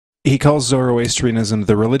He calls Zoroastrianism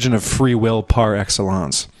the religion of free will par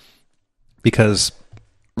excellence, because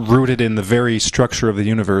rooted in the very structure of the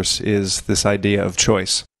universe is this idea of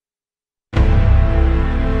choice.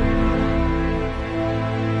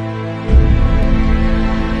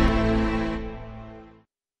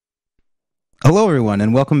 Hello, everyone,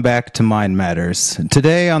 and welcome back to Mind Matters.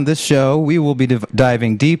 Today on this show, we will be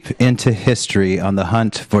diving deep into history on the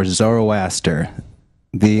hunt for Zoroaster,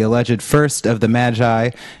 the alleged first of the Magi,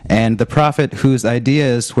 and the prophet whose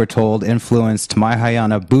ideas, we're told, influenced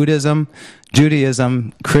Mahayana Buddhism,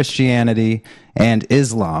 Judaism, Christianity, and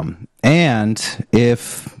Islam. And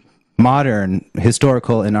if modern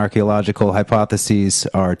historical and archaeological hypotheses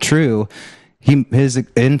are true, his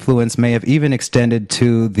influence may have even extended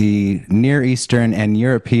to the Near Eastern and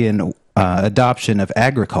European adoption of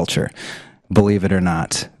agriculture, believe it or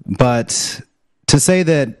not. But to say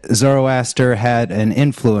that Zoroaster had an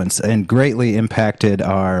influence and greatly impacted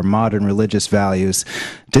our modern religious values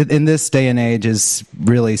in this day and age is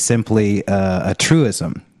really simply a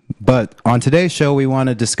truism. But on today's show, we want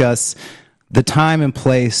to discuss the time and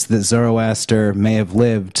place that Zoroaster may have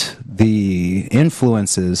lived, the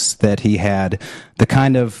influences that he had, the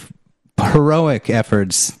kind of heroic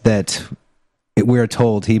efforts that we're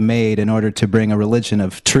told he made in order to bring a religion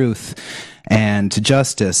of truth and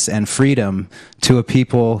justice and freedom to a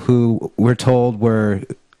people who we're told were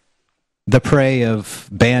the prey of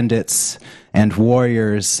bandits and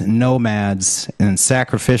warriors, nomads, and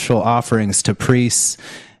sacrificial offerings to priests,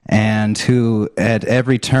 and who at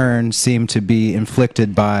every turn seem to be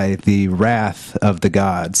inflicted by the wrath of the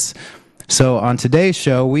gods. So on today's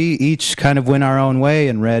show, we each kind of went our own way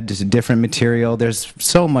and read different material. There's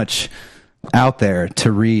so much out there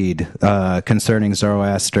to read concerning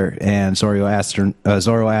Zoroaster and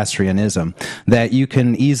Zoroastrianism that you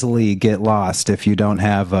can easily get lost if you don't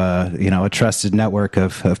have a trusted network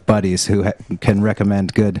of buddies who can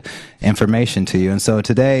recommend good information to you. And so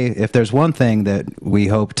today, if there's one thing that we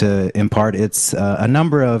hope to impart, it's a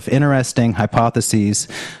number of interesting hypotheses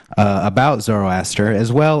about Zoroaster,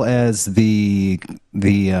 as well as the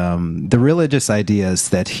religious ideas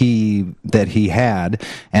that he had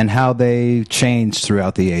and how they changed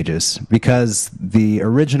throughout the ages. Because the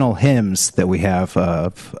original hymns that we have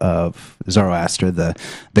of Zoroaster, the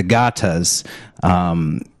gathas,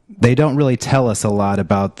 they don't really tell us a lot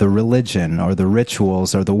about the religion or the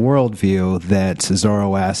rituals or the worldview that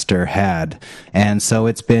Zoroaster had. And so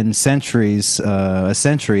it's been centuries, a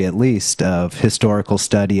century at least, of historical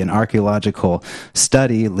study and archaeological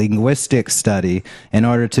study, linguistic study, in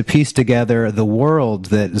order to piece together the world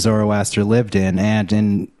that Zoroaster lived in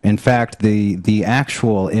and, in fact, the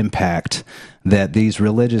actual impact that these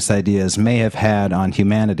religious ideas may have had on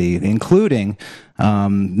humanity, including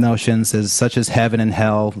notions such as heaven and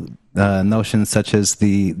hell, notions such as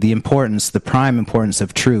the prime importance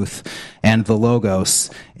of truth and the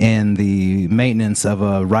logos in the maintenance of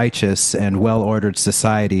a righteous and well-ordered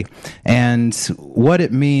society, and what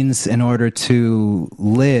it means in order to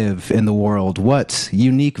live in the world, what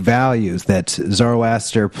unique values that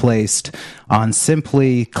Zoroaster placed on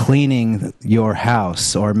simply cleaning your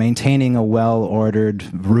house or maintaining a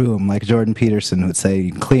well-ordered room, like Jordan Peterson would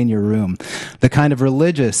say, clean your room. The kind of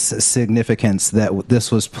religious significance that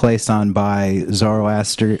this was placed on by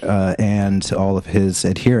Zoroaster and all of his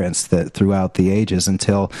adherents throughout the ages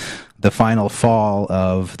until the final fall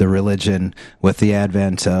of the religion with the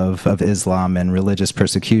advent of Islam and religious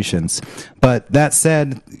persecutions. But that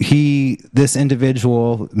said, this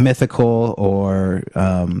individual, mythical or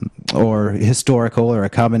historical or a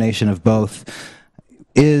combination of both,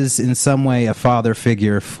 is in some way a father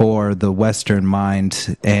figure for the Western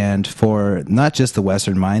mind, and for not just the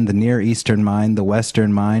Western mind, the Near Eastern mind, the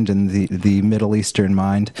Western mind, and the Middle Eastern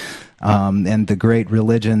mind, and the great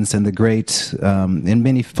religions and the great and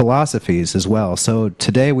many philosophies as well. So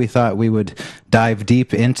today we thought we would dive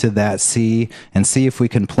deep into that sea and see if we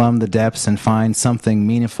can plumb the depths and find something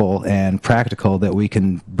meaningful and practical that we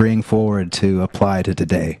can bring forward to apply to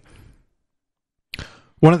today.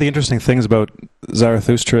 One of the interesting things about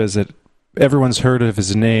Zarathustra is that everyone's heard of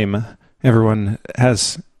his name. Everyone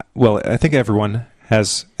has, well, I think everyone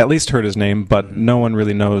has at least heard his name, but no one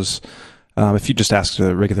really knows. If you just ask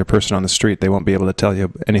a regular person on the street, they won't be able to tell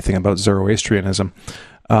you anything about Zoroastrianism.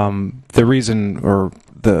 The reason, or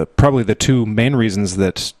probably the two main reasons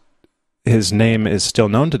that his name is still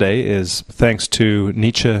known today is thanks to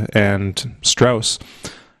Nietzsche and Strauss.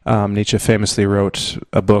 Nietzsche famously wrote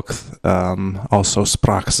a book, also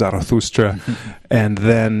Sprach Zarathustra, and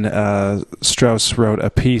then Strauss wrote a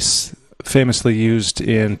piece famously used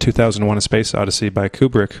in 2001: A Space Odyssey by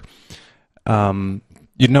Kubrick.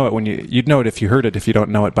 you'd know it you'd know it if you heard it, if you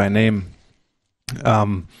don't know it by name.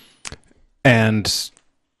 And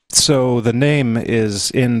so the name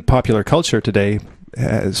is in popular culture today,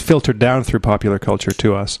 has filtered down through popular culture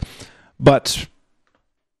to us. But,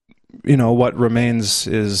 what remains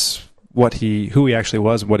is who he actually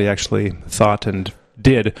was, what he actually thought and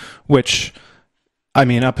did, which,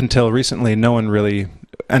 up until recently, no one really,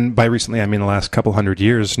 and by recently I mean the last couple hundred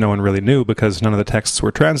years, no one really knew because none of the texts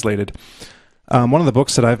were translated. One of the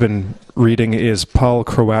books that I've been reading is Paul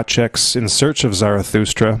Krawatschek's In Search of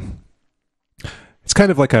Zarathustra. It's kind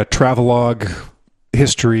of like a travelogue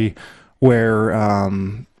history where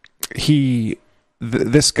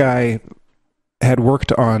this guy had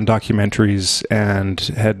worked on documentaries and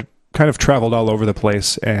had kind of traveled all over the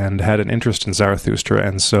place and had an interest in Zarathustra,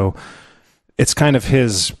 and so it's kind of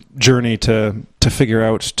his journey to figure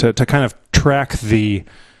out, to kind of track the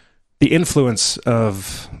influence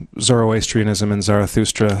of Zoroastrianism and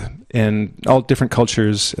Zarathustra in all different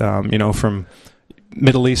cultures, from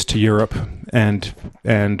Middle East to Europe and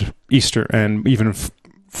Eastern and even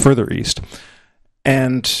further east.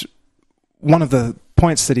 And one of the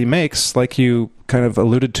points that he makes, like you kind of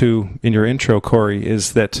alluded to in your intro, Corey,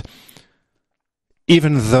 is that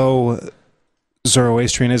even though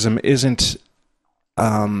Zoroastrianism isn't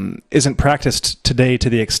practiced today to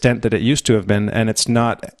the extent that it used to have been, and it's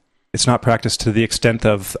not practiced to the extent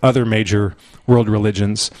of other major world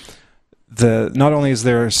religions, not only is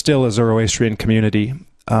there still a Zoroastrian community,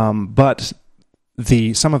 but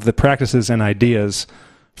some of the practices and ideas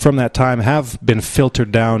from that time have been filtered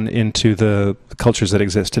down into the cultures that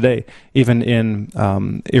exist today. Even in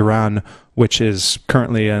Iran, which is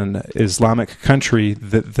currently an Islamic country,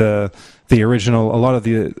 a lot of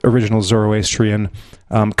the original Zoroastrian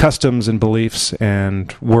customs and beliefs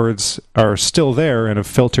and words are still there and have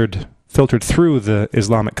filtered through the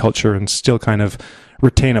Islamic culture and still kind of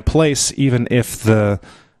retain a place, even if the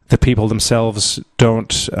people themselves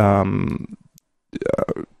don't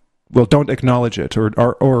acknowledge it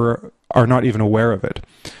or are not even aware of it.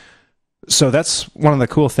 So that's one of the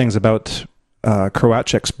cool things about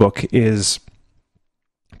Krawatschek's book, is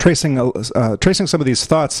tracing some of these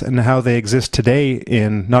thoughts and how they exist today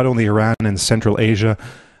in not only Iran and Central Asia,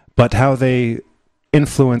 but how they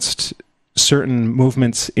influenced certain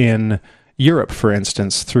movements in Europe, for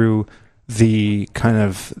instance, through the kind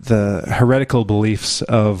of the heretical beliefs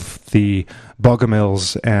of the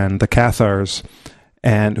Bogomils and the Cathars,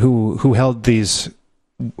 and who held these,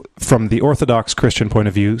 from the Orthodox Christian point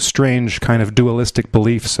of view, strange kind of dualistic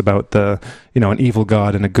beliefs about an evil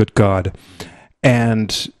God and a good God.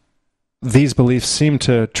 And these beliefs seem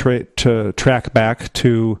to track back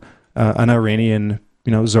to an Iranian,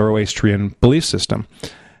 Zoroastrian belief system.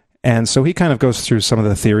 And so he kind of goes through some of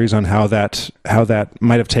the theories on how that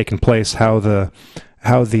might have taken place, how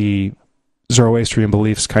the Zoroastrian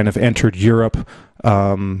beliefs kind of entered Europe,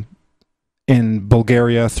 in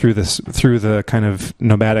Bulgaria through the kind of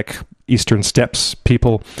nomadic eastern steppes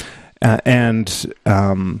people, and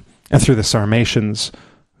through the Sarmatians,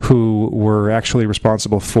 who were actually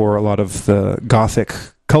responsible for a lot of the Gothic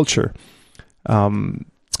culture.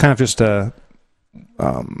 It's kind of just an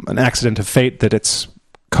accident of fate that it's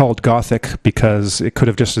called Gothic, because it could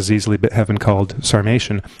have just as easily have been called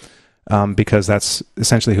Sarmatian, because that's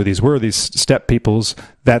essentially who these were, these steppe peoples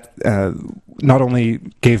that not only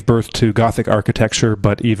gave birth to Gothic architecture,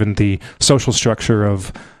 but even the social structure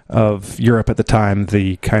of Europe at the time,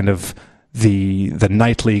 the kind of the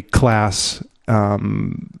knightly class,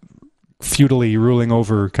 feudally ruling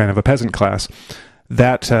over kind of a peasant class,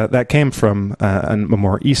 that came from a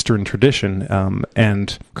more Eastern tradition,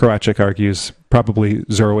 and Krawatschek argues probably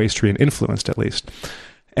Zoroastrian influenced, at least.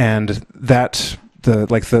 And that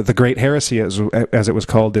the Great Heresy, as it was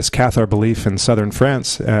called, this Cathar belief in southern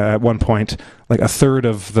France, at one point, like a third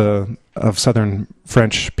of southern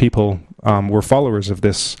French people were followers of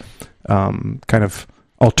this kind of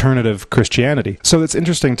alternative Christianity. So it's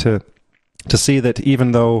interesting to see that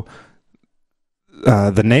even though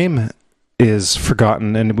the name is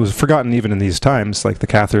forgotten, and it was forgotten even in these times, like the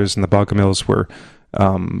Cathars and the Bogomils were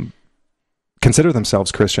consider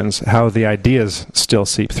themselves Christians, how the ideas still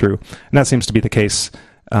seep through. And that seems to be the case.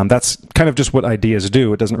 That's kind of just what ideas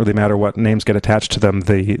do. It doesn't really matter what names get attached to them.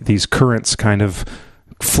 These currents kind of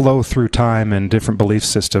flow through time and different belief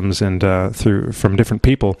systems and from different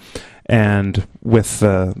people. And with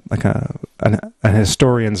an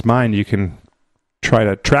historian's mind, you can try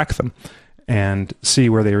to track them and see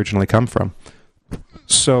where they originally come from.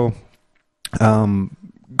 So,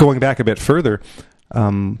 going back a bit further,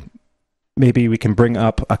 maybe we can bring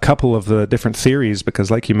up a couple of the different theories, because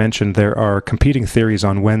like you mentioned, there are competing theories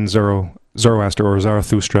on when Zoroaster or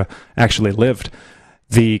Zarathustra actually lived.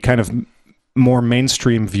 The kind of more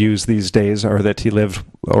mainstream views these days are that he lived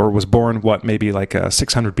or was born, maybe like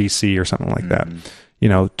 600 BC or something like that,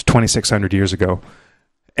 2,600 years ago.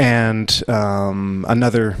 And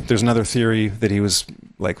there's another theory that he was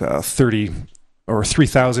like 30 or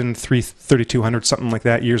 3,000, 3,200, something like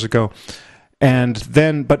that years ago. And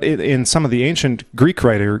then, but in some of the ancient Greek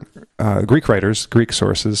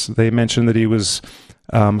sources, they mention that he was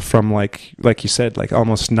from like you said, like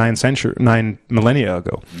almost 9 millennia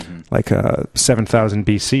ago, like 7,000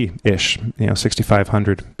 BC ish,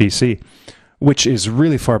 6,500 BC, which is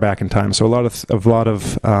really far back in time. So a lot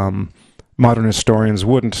of modern historians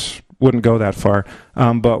wouldn't go that far,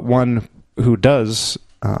 but one who does,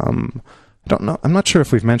 I don't know. I'm not sure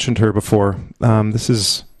if we've mentioned her before. This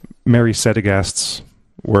is Mary Sedegast's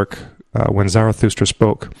work, When Zarathustra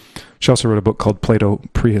Spoke. She also wrote a book called Plato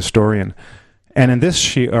Prehistorian. And in this,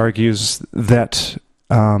 she argues that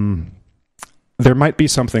there might be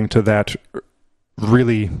something to that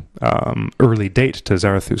really early date to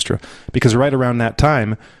Zarathustra, because right around that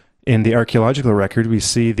time, in the archaeological record, we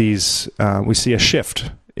see a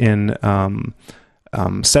shift in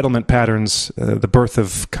settlement patterns, the birth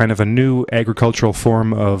of kind of a new agricultural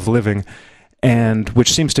form of living, and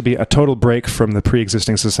which seems to be a total break from the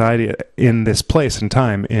pre-existing society in this place and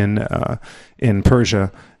time in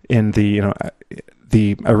Persia, in the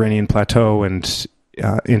Iranian plateau, and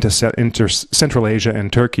into Central Asia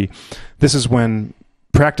and Turkey. This is when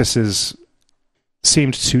practices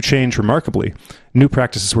seemed to change remarkably. New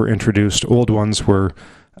practices were introduced, old ones were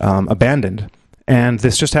abandoned. And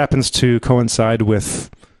this just happens to coincide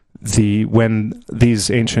with when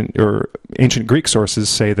these ancient Greek sources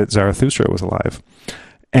say that Zarathustra was alive.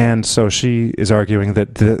 And so she is arguing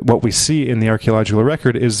that what we see in the archaeological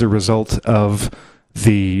record is the result of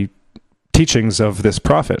the teachings of this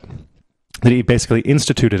prophet, that he basically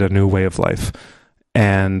instituted a new way of life.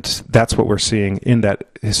 And that's what we're seeing in that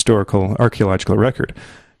historical archaeological record.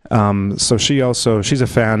 So she's a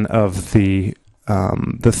fan of the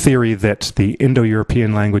theory that the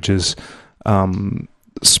Indo-European languages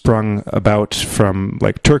sprung about from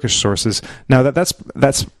like Turkish sources. Now that's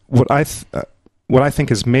what I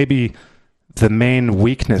think is maybe the main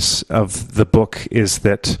weakness of the book, is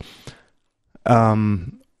that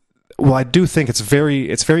I do think it's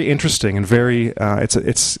very interesting and it's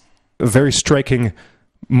a very striking,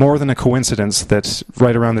 more than a coincidence, that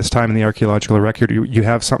right around this time in the archaeological record you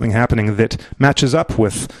have something happening that matches up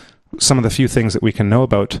with some of the few things that we can know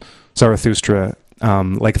about Zarathustra,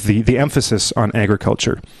 like the emphasis on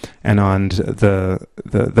agriculture and on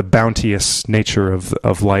the bounteous nature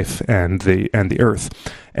of life and the earth,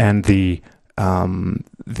 and the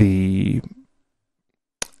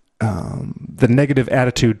negative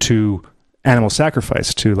attitude to animal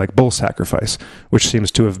sacrifice, to like bull sacrifice, which seems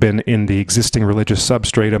to have been in the existing religious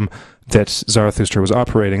substratum that Zarathustra was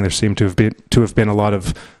operating. There seemed to have been a lot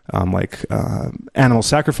of animal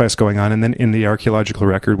sacrifice going on, and then in the archaeological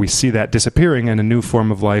record we see that disappearing and a new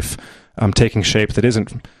form of life taking shape that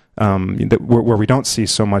isn't where we don't see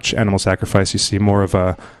so much animal sacrifice. You see more of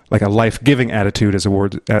a life-giving attitude as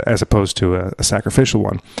opposed to a sacrificial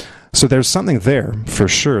one. So there's something there for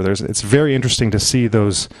sure. It's very interesting to see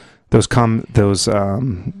those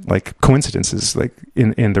coincidences like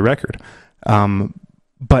in the record.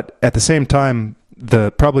 But at the same time,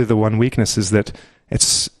 probably the one weakness is that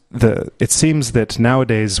it seems that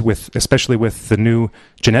nowadays, especially with the new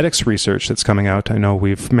genetics research that's coming out, I know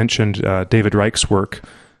we've mentioned David Reich's work,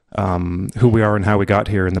 Who We Are and How We Got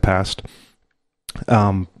Here, in the past.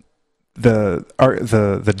 The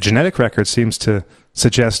genetic record seems to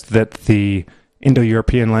suggest that the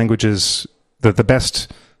Indo-European languages, the best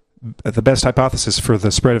hypothesis for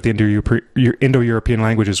the spread of the Indo-European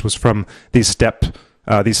languages was from these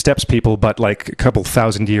steppes people, but like a couple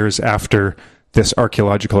thousand years after this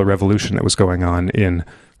archaeological revolution that was going on in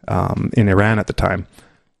Iran at the time.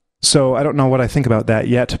 So I don't know what I think about that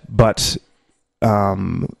yet, but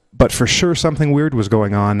for sure something weird was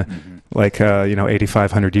going on,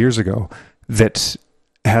 8,500 years ago, that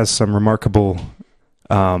has some remarkable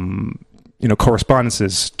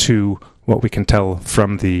correspondences to what we can tell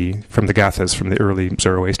from the Gathas, from the early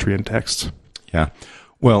Zoroastrian texts. Yeah.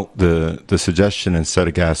 Well, the suggestion in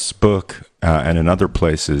Sedegast's book and in other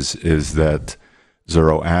places is that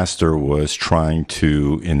Zoroaster was trying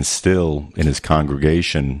to instill in his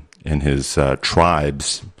congregation, in his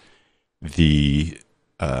tribes, the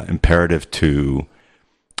imperative to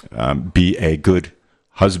be a good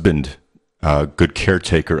husband, good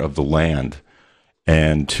caretaker of the land,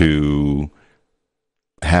 and to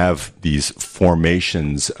have these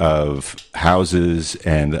formations of houses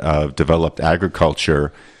and of developed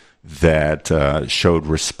agriculture that showed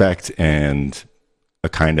respect and a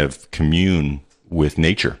kind of commune with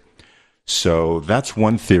nature. So that's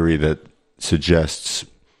one theory that suggests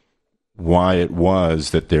why it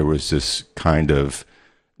was that there was this kind of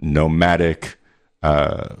nomadic,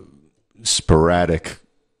 sporadic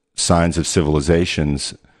signs of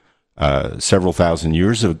civilizations several thousand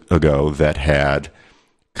years ago that had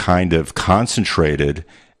kind of concentrated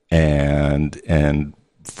and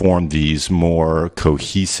formed these more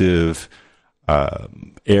cohesive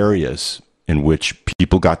areas in which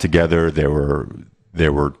people got together. There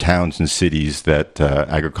were towns and cities that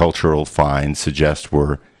agricultural finds suggest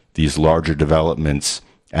were these larger developments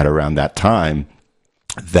at around that time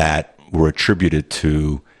that were attributed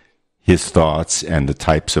to his thoughts and the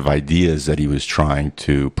types of ideas that he was trying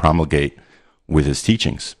to promulgate with his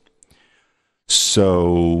teachings.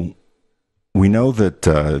 So we know that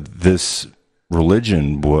this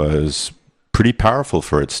religion was pretty powerful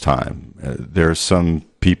for its time. There are some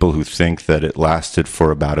people who think that it lasted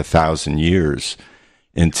for about 1,000 years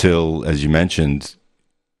until, as you mentioned,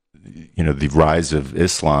 the rise of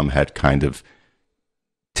Islam had kind of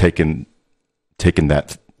taken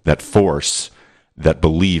that force, that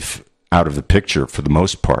belief out of the picture for the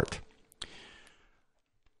most part.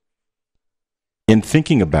 In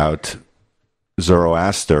thinking about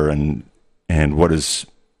Zoroaster and what his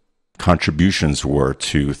contributions were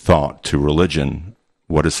to thought, to religion,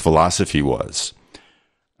 what his philosophy was,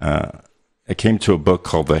 I came to a book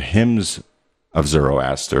called The Hymns of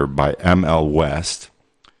Zoroaster by M.L. West.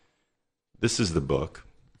 This is the book.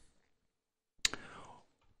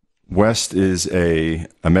 West is a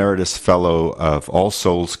emeritus fellow of All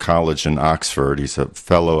Souls College in Oxford. He's a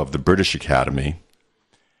fellow of the British Academy.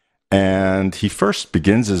 And he first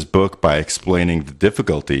begins his book by explaining the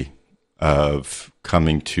difficulty of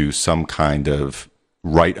coming to some kind of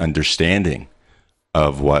right understanding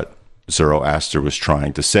of what Zoroaster was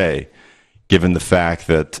trying to say, given the fact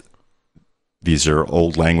that these are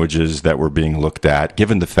old languages that were being looked at,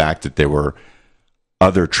 given the fact that there were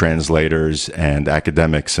other translators and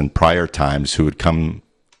academics in prior times who had come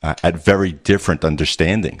at very different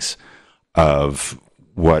understandings of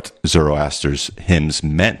what Zoroaster's hymns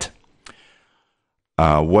meant.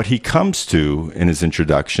 What he comes to in his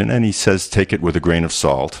introduction, and he says take it with a grain of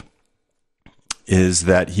salt, is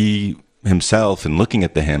that he himself, in looking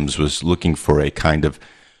at the hymns, was looking for a kind of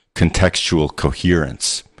contextual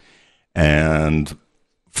coherence and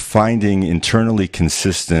finding internally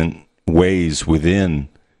consistent ways within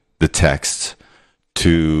the text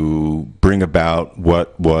to bring about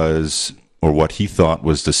what was, or what he thought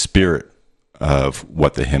was, the spirit of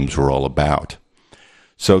what the hymns were all about.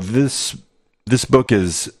 So this book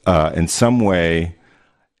is in some way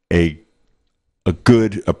a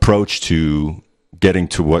good approach to getting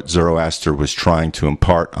to what Zoroaster was trying to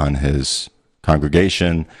impart on his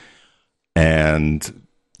congregation, and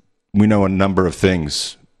we know a number of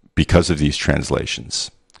things because of these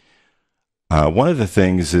translations. One of the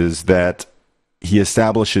things is that he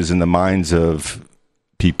establishes in the minds of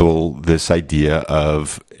people this idea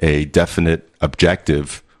of a definite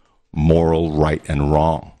objective moral right and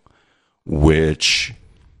wrong, which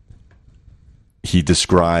he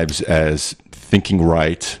describes as thinking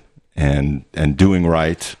right and doing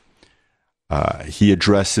right. He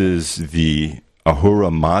addresses the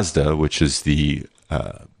Ahura Mazda, which is the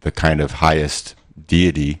kind of highest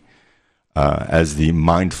deity, as the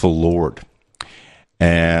mindful Lord.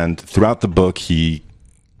 And throughout the book, he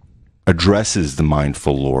addresses the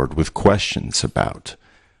mindful Lord with questions about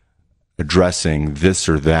addressing this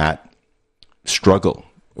or that struggle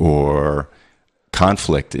or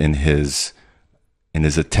conflict in his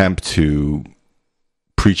attempt to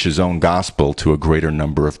preach his own gospel to a greater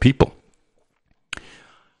number of people.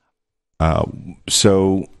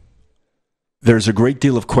 So there's a great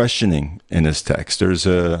deal of questioning in his text. There's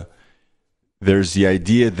the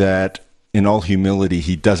idea that in all humility,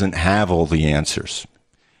 he doesn't have all the answers.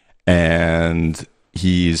 And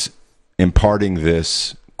he's imparting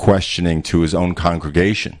this questioning to his own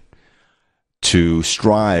congregation to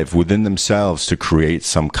strive within themselves to create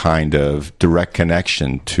some kind of direct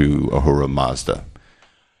connection to Ahura Mazda,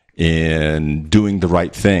 in doing the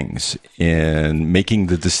right things, in making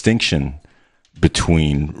the distinction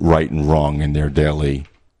between right and wrong in their daily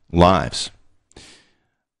lives.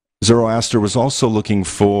 Zoroaster was also looking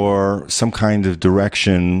for some kind of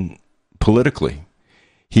direction politically.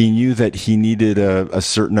 He knew that he needed a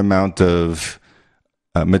certain amount of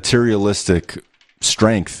materialistic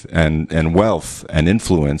strength and wealth and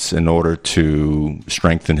influence in order to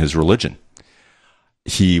strengthen his religion.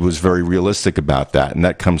 he was very realistic about that, and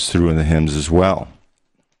that comes through in the hymns as well.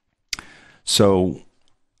 So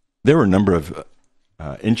there were a number of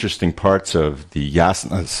interesting parts of the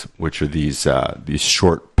yasanas, which are these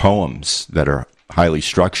short poems that are highly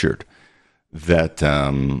structured, that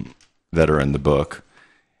are in the book,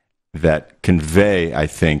 that convey, I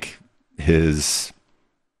think, the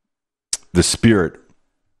spirit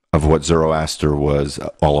of what Zoroaster was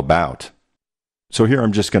all about. So here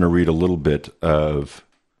I'm just going to read a little bit of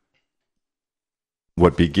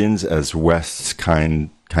what begins as West's kind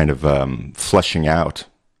of fleshing out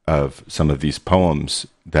of some of these poems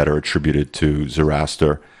that are attributed to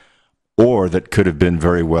Zoroaster, or that could have been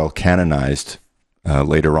very well canonized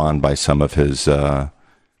later on by some of his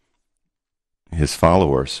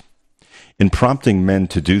followers. In prompting men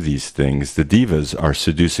to do these things, the devas are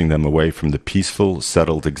seducing them away from the peaceful,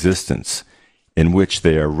 settled existence in which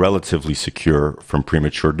they are relatively secure from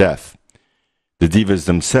premature death. The devas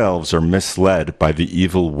themselves are misled by the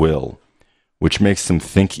evil will, which makes them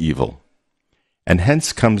think evil. And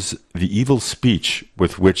hence comes the evil speech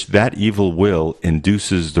with which that evil will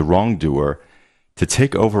induces the wrongdoer to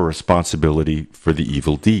take over responsibility for the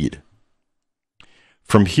evil deed.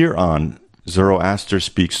 From here on, Zoroaster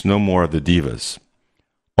speaks no more of the devas,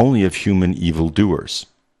 only of human evildoers.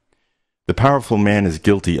 The powerful man is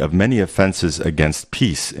guilty of many offenses against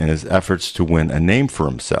peace in his efforts to win a name for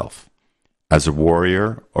himself, as a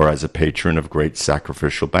warrior or as a patron of great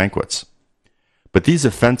sacrificial banquets. But these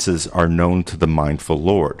offenses are known to the mindful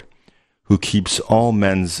Lord, who keeps all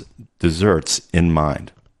men's deserts in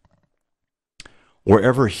mind.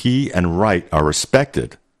 Wherever he and right are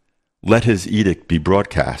respected, let his edict be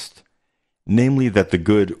broadcast, namely that the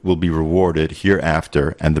good will be rewarded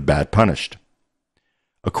hereafter and the bad punished.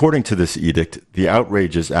 According to this edict, the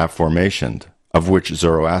outrages aforementioned, of which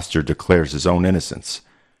Zoroaster declares his own innocence,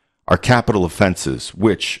 are capital offenses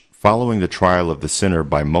which, following the trial of the sinner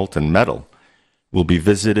by molten metal, will be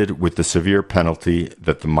visited with the severe penalty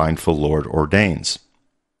that the mindful Lord ordains.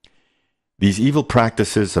 These evil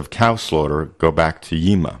practices of cow slaughter go back to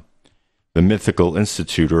Yima, the mythical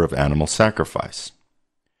institutor of animal sacrifice.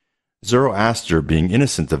 Zoroaster, being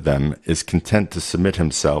innocent of them, is content to submit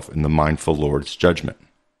himself in the mindful Lord's judgment.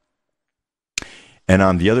 And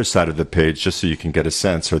on the other side of the page, just so you can get a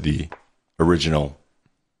sense, are the original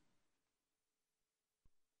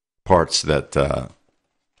parts that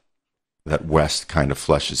West kind of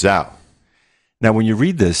fleshes out. Now, when you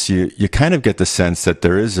read this, you kind of get the sense that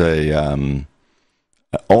there is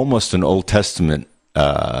almost an Old Testament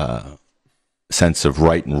sense of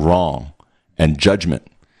right and wrong and judgment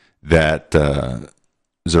that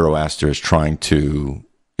Zoroaster is trying to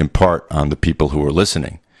impart on the people who are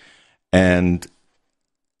listening. And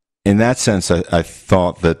in that sense, I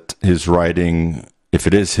thought that his writing, if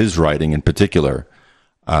it is his writing in particular,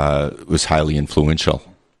 was highly influential.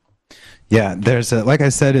 Yeah, there's like I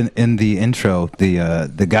said in the intro,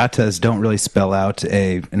 the gathas don't really spell out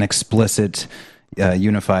an explicit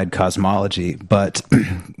unified cosmology, but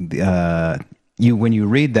when you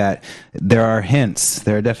read that, there are hints.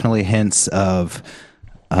 There are definitely hints of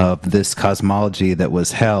this cosmology that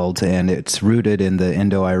was held, and it's rooted in the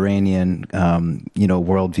Indo-Iranian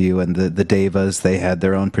worldview, and the devas, they had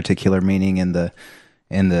their own particular meaning in the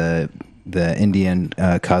Indian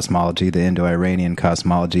cosmology, the Indo-Iranian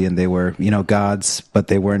cosmology, and they were, gods, but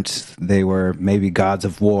they weren't. They were maybe gods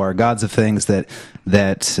of war, gods of things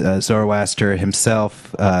that Zoroaster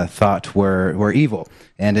himself thought were evil.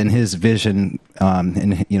 And in his vision,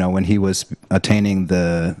 when he was attaining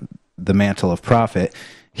the mantle of prophet,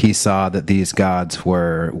 he saw that these gods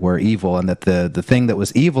were evil, and that the thing that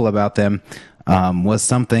was evil about them was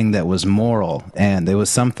something that was moral, and there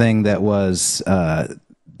was something that was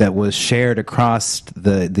shared across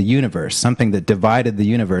the universe, something that divided the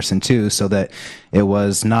universe in two, so that it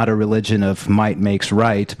was not a religion of might makes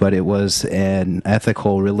right, but it was an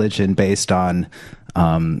ethical religion based on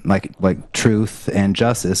like truth and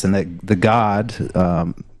justice, and that the God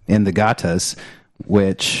in the gathas,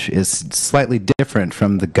 which is slightly different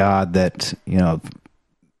from the God that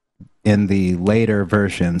in the later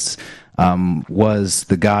versions was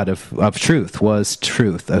the God of truth, was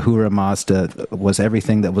truth. Ahura Mazda was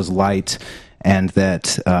everything that was light, and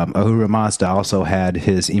that Ahura Mazda also had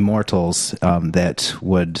his immortals that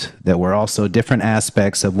were also different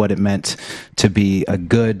aspects of what it meant to be a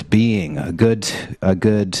good being, a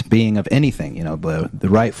good being of anything, the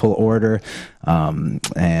rightful order,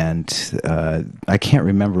 and I can't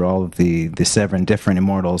remember all of the 7 different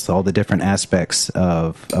immortals, all the different aspects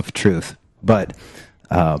of truth, but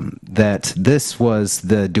that this was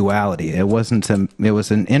the duality. It was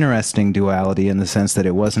an interesting duality in the sense that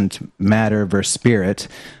it wasn't matter versus spirit,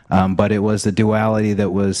 but it was a duality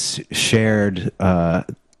that was shared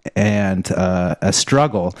and a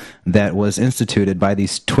struggle that was instituted by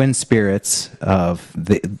these twin spirits of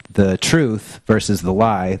the truth versus the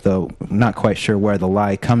lie, though I'm not quite sure where the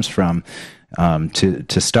lie comes from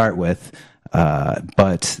to start with,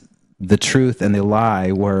 but the truth and the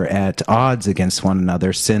lie were at odds against one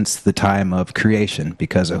another since the time of creation,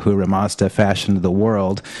 because Ahura Mazda fashioned the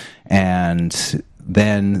world, and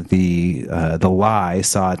then the lie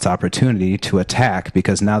saw its opportunity to attack,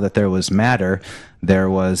 because now that there was matter, there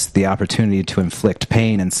was the opportunity to inflict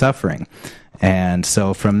pain and suffering. And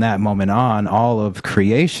so from that moment on, all of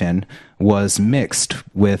creation was mixed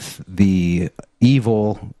with the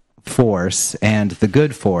evil force and the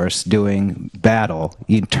good force doing battle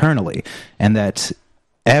eternally, and that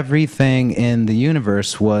everything in the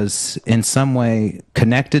universe was in some way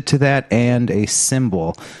connected to that and a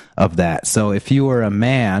symbol of that. So if you were a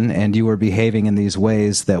man and you were behaving in these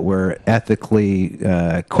ways that were ethically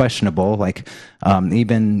questionable, like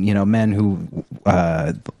even men who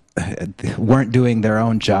weren't doing their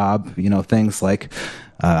own job, things like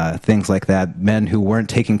that, men who weren't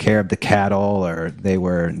taking care of the cattle, or they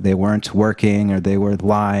weren't working, or they were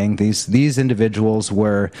lying. These individuals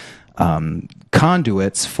were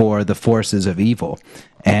conduits for the forces of evil.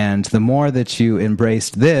 And the more that you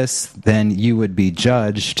embraced this, then you would be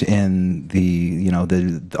judged in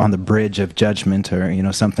on the bridge of judgment,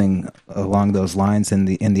 or something along those lines in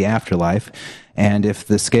the afterlife. And if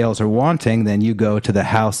the scales are wanting, then you go to the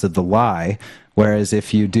house of the lie. Whereas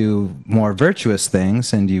if you do more virtuous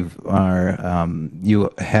things and you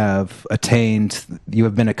have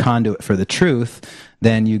been a conduit for the truth,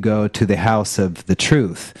 then you go to the house of the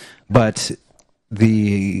truth. But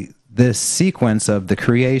this sequence of the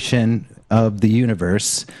creation of the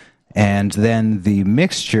universe and then the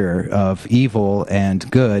mixture of evil and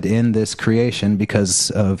good in this creation, because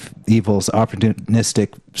of evil's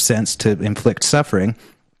opportunistic sense to inflict suffering,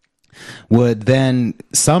 would then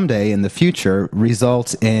someday in the future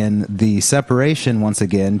result in the separation once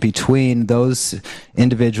again between those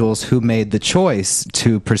individuals who made the choice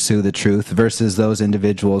to pursue the truth versus those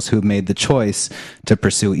individuals who made the choice to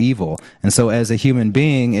pursue evil. And so as a human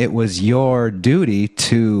being, it was your duty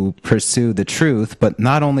to pursue the truth, but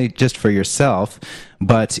not only just for yourself,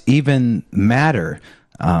 but even matter.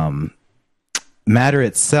 Matter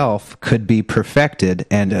itself could be perfected,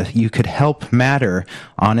 and you could help matter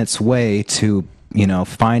on its way to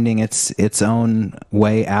finding its own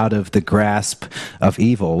way out of the grasp of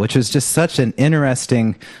evil, which is just such an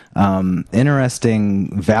interesting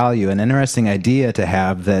value, an interesting idea to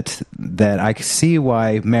have, that I see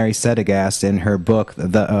why Mary Sedegast in her book,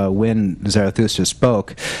 When Zarathustra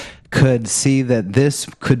Spoke, could see that this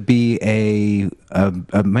could be a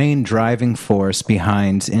main driving force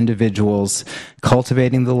behind individuals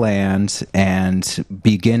cultivating the land and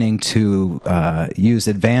beginning to use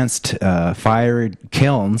advanced fire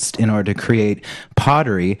kilns in order to create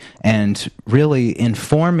pottery, and really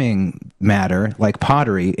informing matter like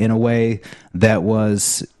pottery in a way that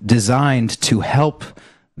was designed to help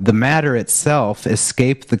the matter itself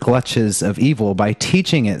escape the clutches of evil by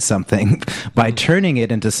teaching it something, by turning it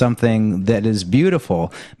into something that is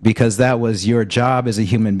beautiful, because that was your job as a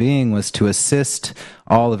human being, was to assist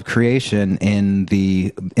all of creation in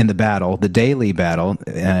the battle, the daily battle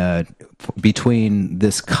between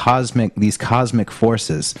these cosmic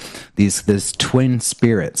forces, these twin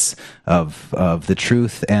spirits of the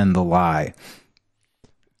truth and the lie.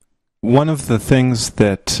 One of the things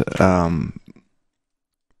that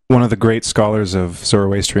one of the great scholars of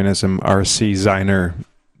Zoroastrianism, R.C. Zeiner,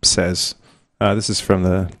 says, this is from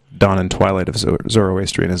the Dawn and Twilight of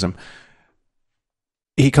Zoroastrianism,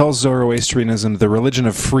 he calls Zoroastrianism the religion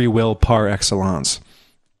of free will par excellence,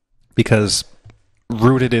 because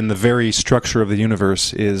rooted in the very structure of the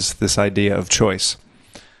universe is this idea of choice.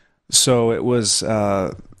 So it was,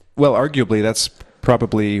 arguably that's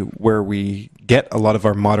probably where we get a lot of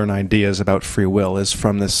our modern ideas about free will, is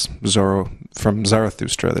from from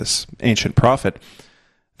Zarathustra, this ancient prophet,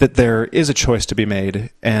 that there is a choice to be made,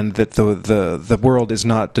 and that the world is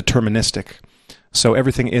not deterministic. So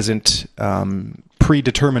everything isn't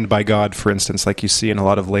predetermined by God, for instance, like you see in a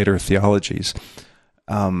lot of later theologies.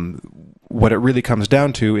 What it really comes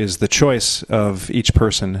down to is the choice of each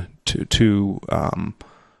person to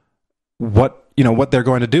what they're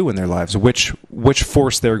going to do in their lives, which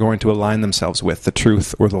force they're going to align themselves with, the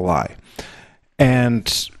truth or the lie.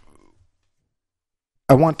 And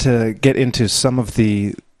I want to get into some of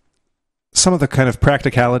the some of the kind of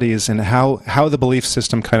practicalities and how the belief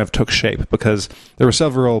system kind of took shape, because there were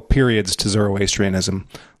several periods to Zoroastrianism.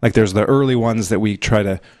 Like there's the early ones that we try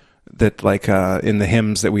to in the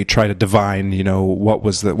hymns that we try to divine, what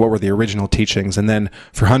were the original teachings, and then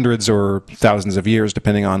for hundreds or thousands of years,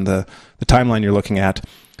 depending on the timeline you're looking at,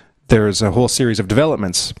 there's a whole series of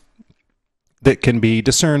developments that can be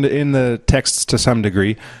discerned in the texts to some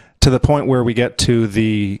degree, to the point where we get to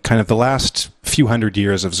the kind of the last few hundred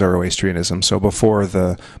years of Zoroastrianism, so before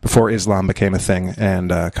Islam became a thing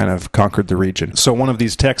and kind of conquered the region. So one of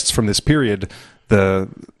these texts from this period, I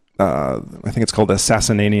think it's called the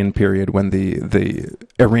Sassananian period, when the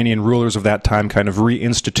Iranian rulers of that time kind of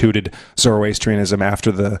reinstituted Zoroastrianism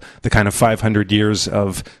after the kind of 500 years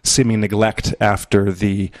of seeming neglect after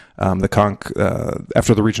after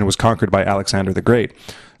the region was conquered by Alexander the Great.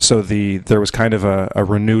 So there was kind of a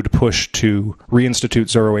renewed push to reinstitute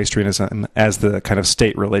Zoroastrianism as the kind of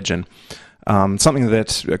state religion. Something that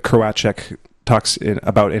Krawacek talks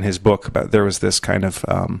about in his book. There was this kind of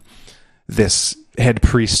this head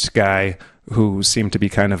priest guy who seemed to be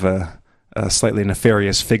kind of a slightly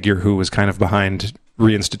nefarious figure who was kind of behind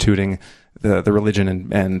reinstituting the religion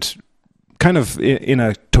and kind of in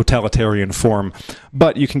a totalitarian form.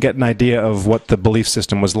 But you can get an idea of what the belief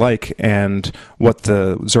system was like and what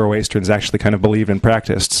the Zoroastrians actually kind of believed and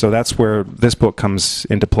practiced. So that's where this book comes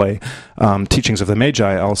into play. Teachings of the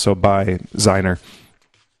Magi, also by Zeiner.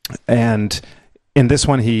 And in this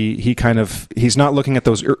one, he's not looking at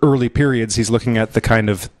those early periods. He's looking at the kind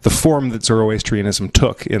of the form that Zoroastrianism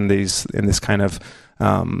took in these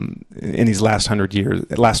last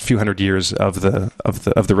few hundred years of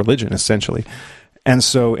the religion, essentially. And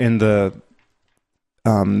so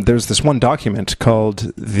there's this one document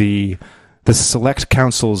called the Select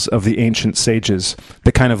Councils of the Ancient Sages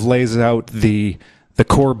that kind of lays out the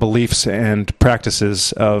core beliefs and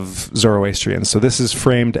practices of Zoroastrians. So this is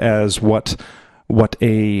framed as what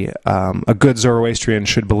a good Zoroastrian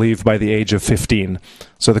should believe by the age of 15.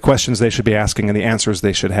 So the questions they should be asking and the answers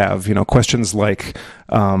they should have. Questions like,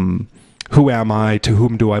 who am I? To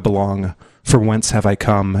whom do I belong? From whence have I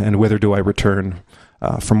come? And whither do I return?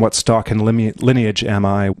 From what stock and lineage am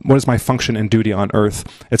I? What is my function and duty on earth?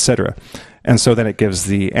 Etc. And so then it gives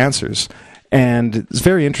the answers. And it's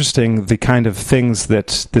very interesting, the kind of things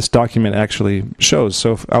that this document actually shows.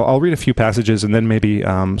 So I'll read a few passages and then maybe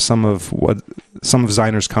some of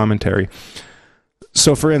Zeiner's commentary.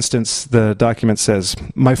 So, for instance, the document says,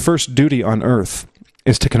 "My first duty on earth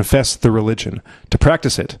is to confess the religion, to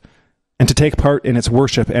practice it, and to take part in its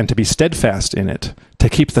worship and to be steadfast in it, to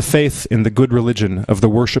keep the faith in the good religion of the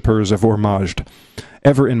worshippers of Ormazd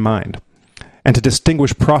ever in mind, and to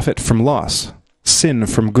distinguish profit from loss, sin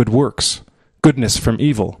from good works, goodness from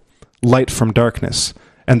evil, light from darkness,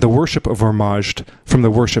 and the worship of Ormazd from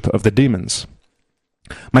the worship of the demons.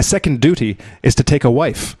 My second duty is to take a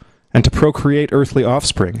wife, and to procreate earthly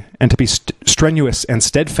offspring, and to be strenuous and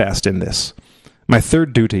steadfast in this. My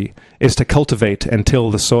third duty is to cultivate and till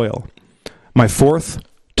the soil. My fourth,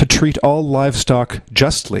 to treat all livestock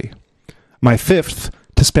justly. My fifth,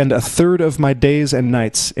 to spend a third of my days and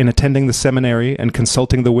nights in attending the seminary and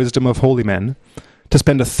consulting the wisdom of holy men, to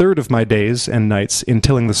spend a third of my days and nights in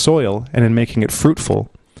tilling the soil and in making it fruitful,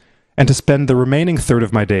 and to spend the remaining third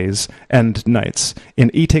of my days and nights in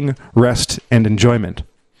eating, rest, and enjoyment."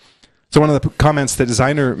 So one of the comments that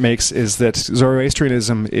Zeiner makes is that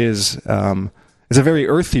Zoroastrianism is a very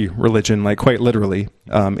earthy religion, like quite literally,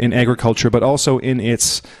 in agriculture, but also in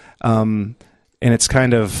its kind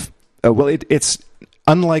of it's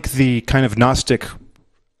unlike the kind of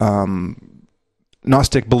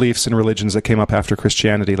Gnostic beliefs and religions that came up after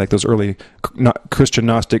Christianity, like those early Christian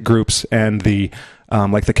Gnostic groups and the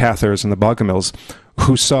like the Cathars and the Bogomils,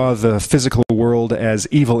 who saw the physical world as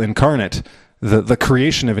evil incarnate, the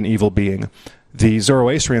creation of an evil being. The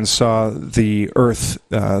Zoroastrians saw the earth,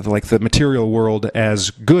 like the material world,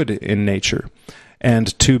 as good in nature,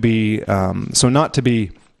 and to be not to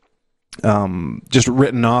be just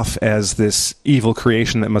written off as this evil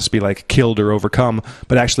creation that must be like killed or overcome,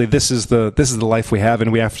 but actually this is the life we have,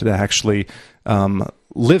 and we have to actually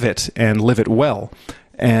live it and live it well,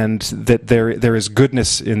 and that there is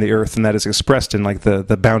goodness in the earth, and that is expressed in like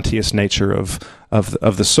the bounteous nature of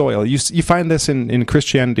the soil. You find this in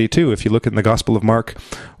Christianity too. If you look in the Gospel of Mark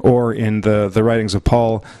or in the writings of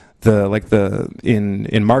Paul,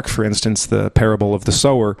 in Mark, for instance, the parable of the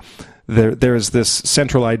sower. There is this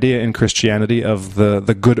central idea in Christianity of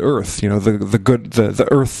the good earth, the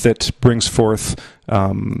earth that brings forth,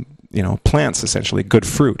 plants, essentially, good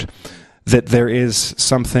fruit. That there is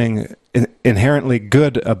something inherently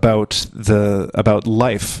good about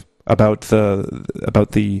life, about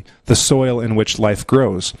the soil in which life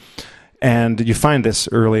grows. And you find this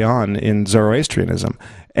early on in Zoroastrianism,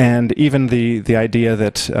 and even the idea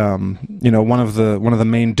that one of the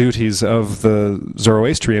main duties of the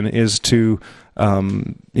Zoroastrian is to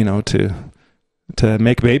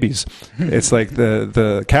make babies. It's like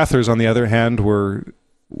the Cathars, on the other hand, were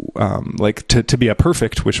like to be a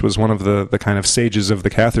perfect, which was one of the kind of sages of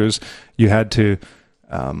the Cathars. You had to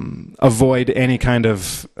avoid any kind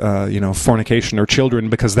of fornication or children,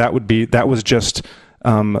 because that was just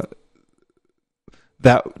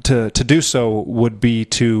that to do so would be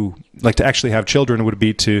to actually have children would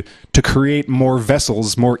be to create more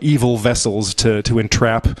vessels, more evil vessels to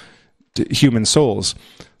entrap human souls.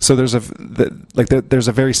 So there's a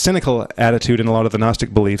very cynical attitude in a lot of the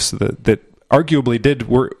Gnostic beliefs that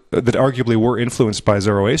arguably were influenced by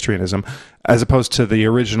Zoroastrianism, as opposed to the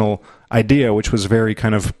original idea, which was very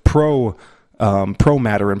kind of pro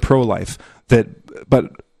matter and pro life.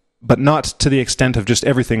 But not to the extent of just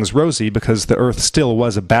everything's rosy, because the Earth still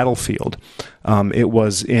was a battlefield. It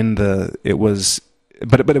was a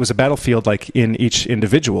battlefield like in each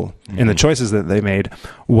individual, in the choices that they made.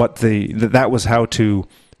 That was how to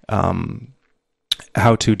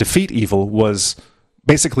defeat evil was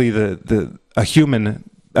basically a human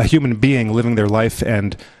being living their life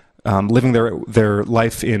and living their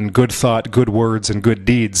life in good thought, good words, and good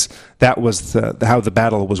deeds. That was how the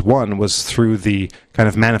battle was won, was through the kind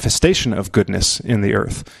of manifestation of goodness in the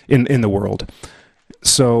earth, in the world.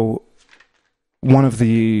 So some of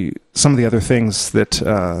the other things that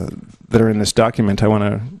are in this document I want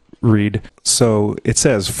to read. So it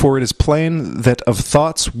says, "For it is plain that of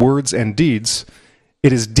thoughts, words, and deeds,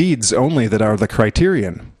 it is deeds only that are the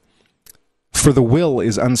criterion. For the will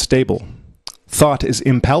is unstable. Thought is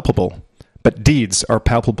impalpable, but deeds are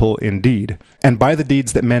palpable indeed. And by the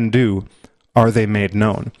deeds that men do, are they made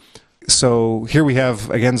known." So here we have,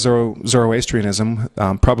 again, Zoroastrianism,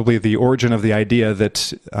 probably the origin of the idea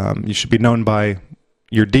that you should be known by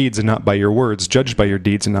your deeds and not by your words, judged by your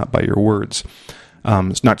deeds and not by your words,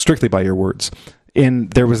 not strictly by your words.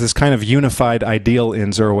 There was this kind of unified ideal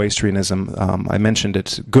in Zoroastrianism. I mentioned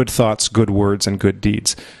it: good thoughts, good words, and good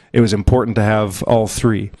deeds. It was important to have all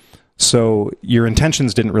three. So your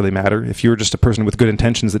intentions didn't really matter. If you were just a person with good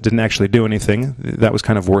intentions that didn't actually do anything, that was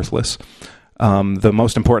kind of worthless. The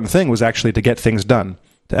most important thing was actually to get things done,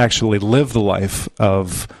 to actually live a life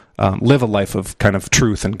of kind of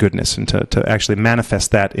truth and goodness, and to actually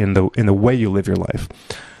manifest that in the way you live your life.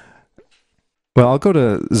 Well, I'll go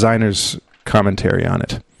to Zeiner's commentary on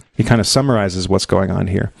it. He kind of summarizes what's going on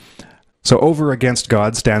here. So over against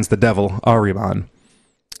God stands the devil, Ahriman.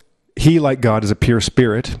 He, like God, is a pure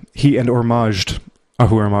spirit. He and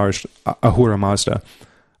Ahura Mazda,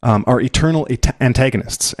 are eternal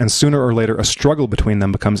antagonists, and sooner or later a struggle between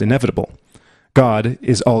them becomes inevitable. God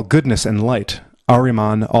is all goodness and light,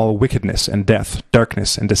 Ahriman all wickedness and death,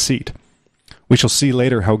 darkness and deceit. We shall see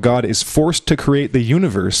later how God is forced to create the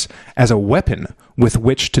universe as a weapon with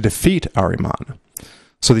which to defeat Ahriman.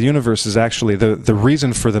 So the universe is actually, the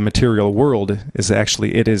reason for the material world is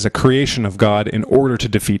actually, it is a creation of God in order to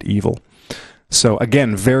defeat evil. So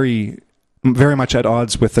again, very, very much at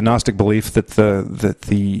odds with the Gnostic belief that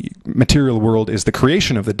the material world is the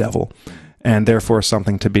creation of the devil, and therefore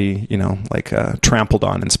something to be, trampled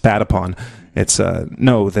on and spat upon. It's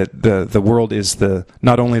that the world is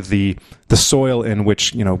not only the soil in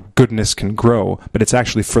which goodness can grow, but it's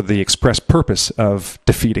actually for the express purpose of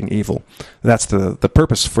defeating evil. That's the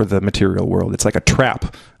purpose for the material world. It's like a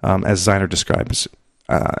trap, as Zeiner describes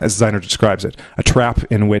it, a trap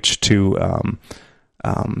in which to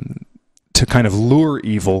kind of lure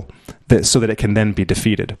evil so that it can then be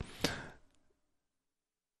defeated.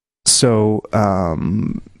 So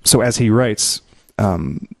as he writes,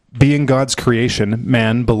 being God's creation,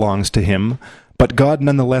 man belongs to him, but God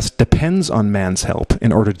nonetheless depends on man's help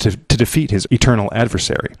in order to defeat his eternal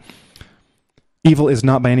adversary. Evil is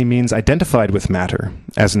not by any means identified with matter,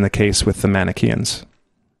 as in the case with the Manichaeans.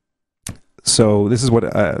 So this is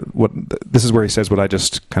this is where he says what I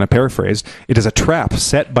just kind of paraphrased. It is a trap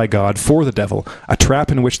set by God for the devil, a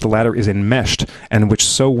trap in which the latter is enmeshed, and which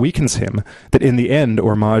so weakens him that in the end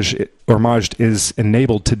Ormazd is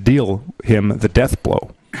enabled to deal him the death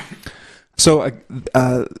blow. So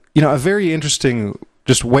a very interesting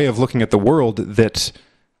just way of looking at the world that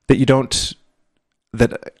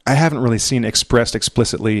I haven't really seen expressed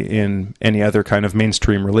explicitly in any other kind of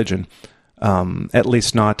mainstream religion. At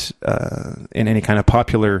least not in any kind of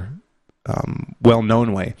popular,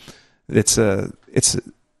 well-known way. It's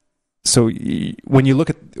when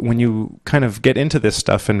you kind of get into this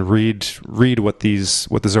stuff and read what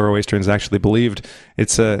the Zoroastrians actually believed,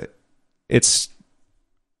 it's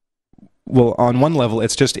well, on one level,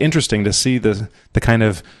 it's just interesting to see the kind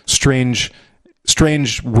of strange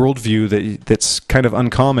worldview that's kind of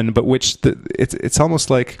uncommon, but it's almost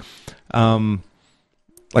like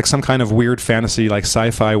some kind of weird fantasy, like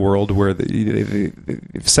sci-fi world where they've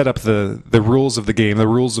set up the rules of the game, the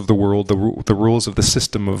rules of the world, the rules of the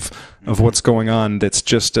system of what's going on. That's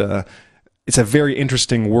just it's a very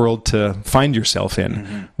interesting world to find yourself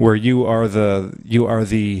in, where you are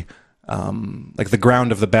the like the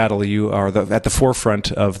ground of the battle. You are at the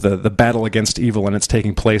forefront of the battle against evil, and it's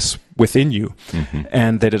taking place within you,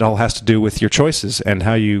 and that it all has to do with your choices and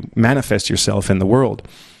how you manifest yourself in the world.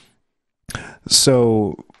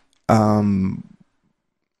 So, I'm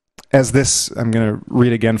going to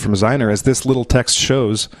read again from Zeiner, as this little text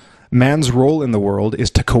shows, man's role in the world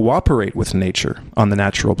is to cooperate with nature on the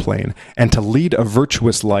natural plane, and to lead a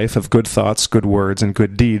virtuous life of good thoughts, good words, and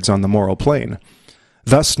good deeds on the moral plane.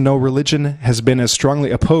 Thus, no religion has been as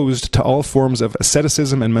strongly opposed to all forms of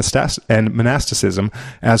asceticism and monasticism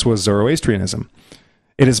as was Zoroastrianism.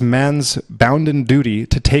 It is man's bounden duty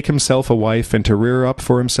to take himself a wife and to rear up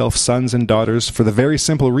for himself sons and daughters, for the very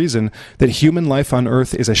simple reason that human life on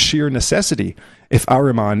earth is a sheer necessity if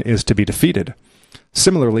Ahriman is to be defeated.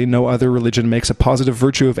 Similarly, no other religion makes a positive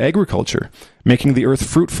virtue of agriculture, making the earth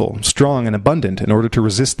fruitful, strong, and abundant in order to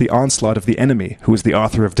resist the onslaught of the enemy, who is the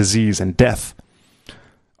author of disease and death.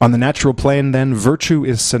 On the natural plane, then, virtue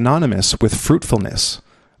is synonymous with fruitfulness,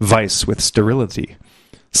 vice with sterility.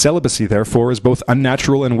 Celibacy, therefore, is both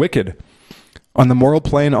unnatural and wicked. On the moral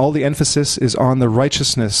plane, all the emphasis is on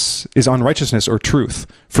righteousness or truth,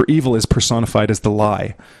 for evil is personified as the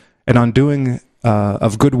lie, and on doing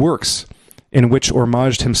of good works, in which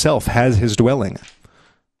Ormazd himself has his dwelling.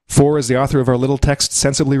 For, as the author of our little text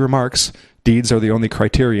sensibly remarks, deeds are the only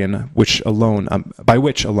criterion by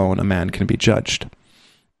which alone a man can be judged.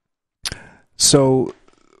 So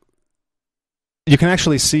you can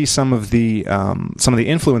actually see some of the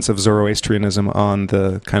influence of Zoroastrianism on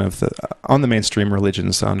on the mainstream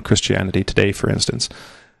religions, on Christianity today, for instance.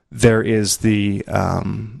 There is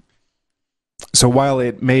so while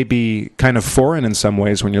it may be kind of foreign in some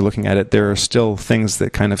ways when you're looking at it, there are still things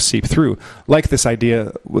that kind of seep through, like this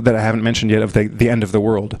idea that I haven't mentioned yet of the end of the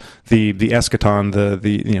world, the eschaton,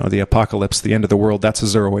 the apocalypse, the end of the world. That's a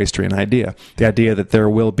Zoroastrian idea. The idea that there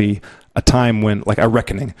will be a time when, like a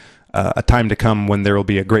reckoning, a time to come when there will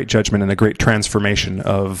be a great judgment and a great transformation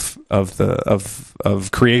of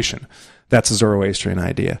creation. That's a Zoroastrian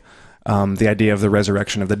idea. The idea of the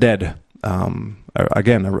resurrection of the dead.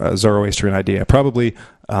 Again, a Zoroastrian idea, probably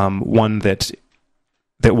one that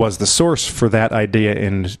was the source for that idea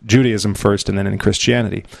in Judaism first, and then in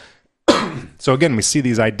Christianity. So again, we see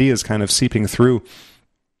these ideas kind of seeping through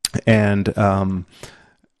and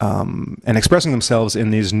expressing themselves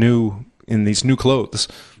in these new clothes,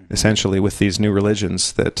 essentially, with these new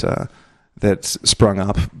religions that sprung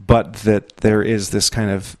up, but that there is this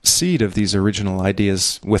kind of seed of these original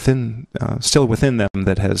ideas still within them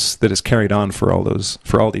that has carried on for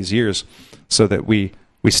all these years, so that we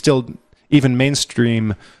still, even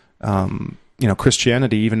mainstream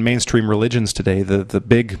Christianity, even mainstream religions today, the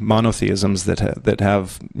big monotheisms that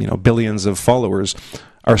have billions of followers,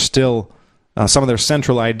 are still some of their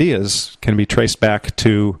central ideas can be traced back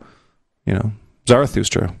to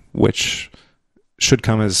Zarathustra, which should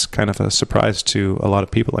come as kind of a surprise to a lot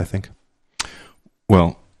of people, I think.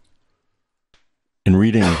 Well, in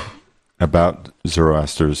reading about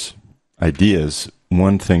Zoroaster's ideas,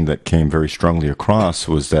 one thing that came very strongly across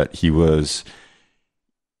was that he was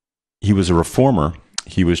a reformer.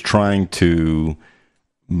 He was trying to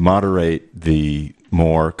moderate the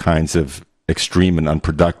more kinds of extreme and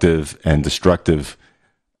unproductive and destructive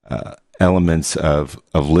elements of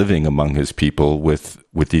living among his people with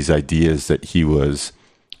these ideas that he was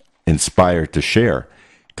inspired to share.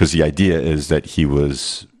 Because the idea is that he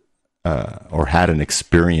was or had an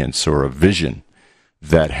experience or a vision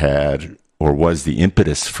that had or was the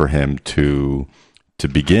impetus for him to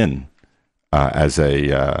begin as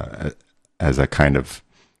a kind of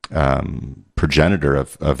progenitor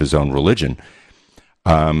of his own religion.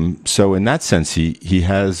 So in that sense, he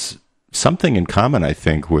has something in common, I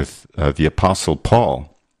think, with the Apostle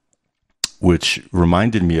Paul, which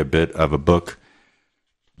reminded me a bit of a book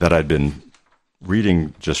that I'd been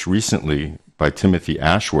reading just recently by Timothy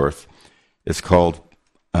Ashworth. It's called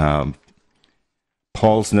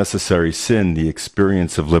Paul's Necessary Sin, The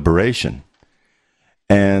Experience of Liberation.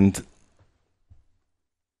 And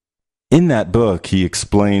in that book, he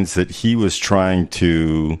explains that he was trying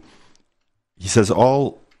to he says,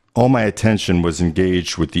 all my attention was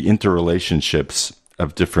engaged with the interrelationships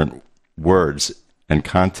of different words and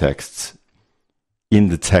contexts in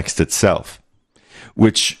the text itself,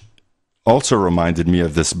 which also reminded me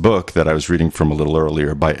of this book that I was reading from a little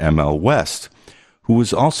earlier by M.L. West, who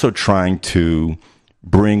was also trying to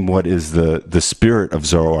bring what is the spirit of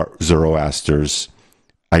Zoroaster's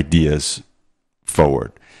ideas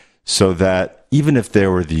forward, so that even if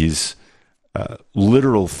there were these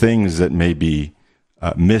literal things that may be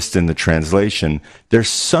missed in the translation, there's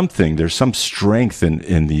some strength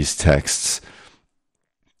in these texts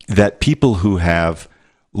that people who have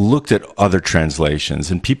looked at other translations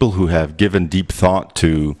and people who have given deep thought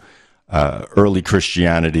to early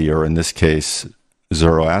Christianity, or in this case,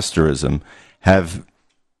 Zoroastrianism, have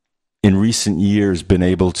in recent years been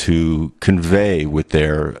able to convey with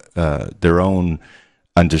their own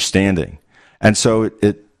understanding. And so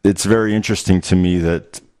it's very interesting to me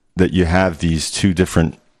that you have these two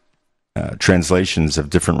different translations of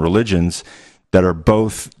different religions that are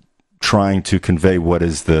both trying to convey what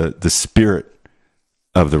is the spirit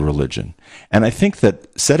of the religion. And I think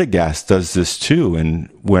that Sedagast does this too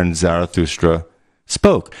when Zarathustra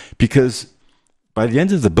spoke, because by the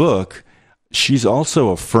end of the book, she's also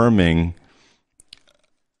affirming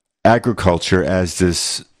agriculture as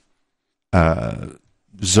this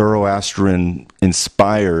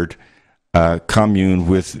Zoroastrian-inspired commune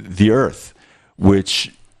with the earth,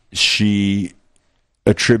 which she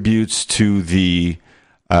attributes to the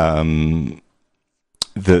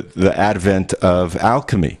advent of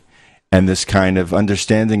alchemy and this kind of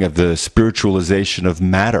understanding of the spiritualization of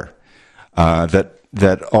matter,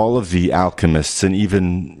 that all of the alchemists and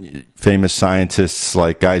even famous scientists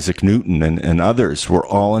like Isaac Newton and others were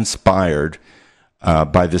all inspired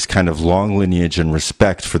by this kind of long lineage and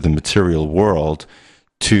respect for the material world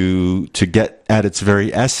to get at its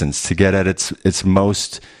very essence, to get at its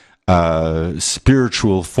most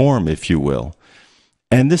spiritual form, if you will.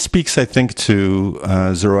 And this speaks, I think, to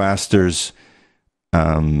Zoroaster's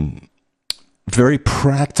very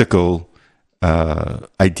practical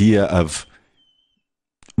idea of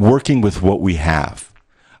working with what we have,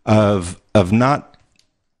 of not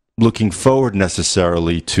looking forward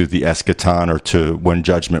necessarily to the eschaton or to when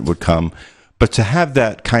judgment would come, but to have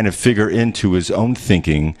that kind of figure into his own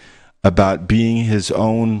thinking about being his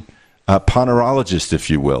own panorologist, if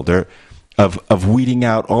you will, of weeding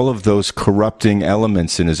out all of those corrupting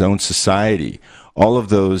elements in his own society, all of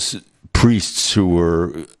those priests who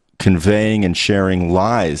were conveying and sharing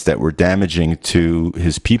lies that were damaging to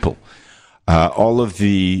his people, all of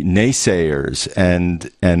the naysayers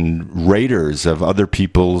and raiders of other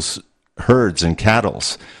people's herds and cattle.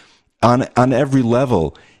 On every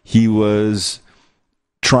level, he was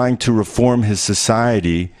trying to reform his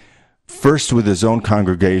society, first with his own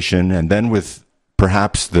congregation and then with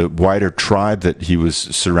perhaps the wider tribe that he was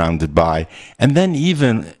surrounded by. And then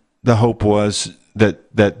even the hope was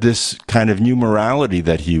that this kind of new morality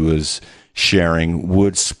that he was sharing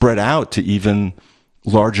would spread out to even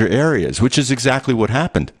larger areas, which is exactly what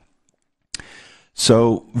happened.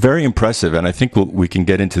 So very impressive, and I think we can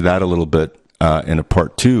get into that a little bit in a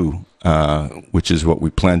part two, which is what we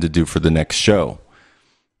plan to do for the next show.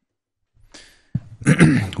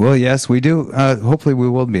 Well, yes, we do. Hopefully we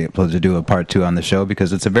will be able to do a part two on the show,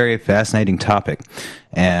 because it's a very fascinating topic.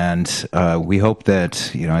 And we hope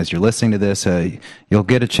that, as you're listening to this, you'll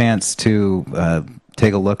get a chance to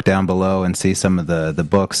take a look down below and see some of the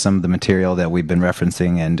books, some of the material that we've been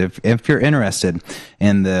referencing. And if you're interested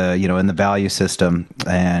in the value system,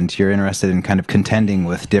 and you're interested in kind of contending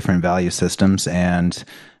with different value systems and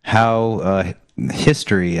how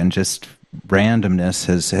history and just randomness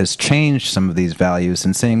has changed some of these values,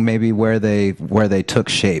 and seeing maybe where they took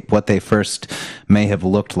shape, what they first may have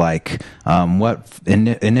looked like, what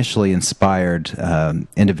initially inspired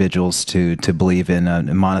individuals to believe in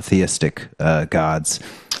monotheistic gods.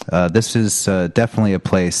 This is definitely a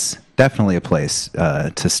place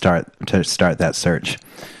to start that search.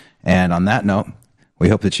 And on that note, we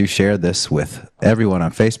hope that you share this with everyone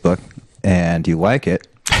on Facebook, and you like it,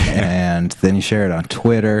 and then you share it on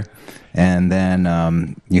Twitter. And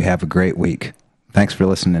then you have a great week. Thanks for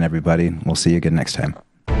listening, everybody. We'll see you again next time.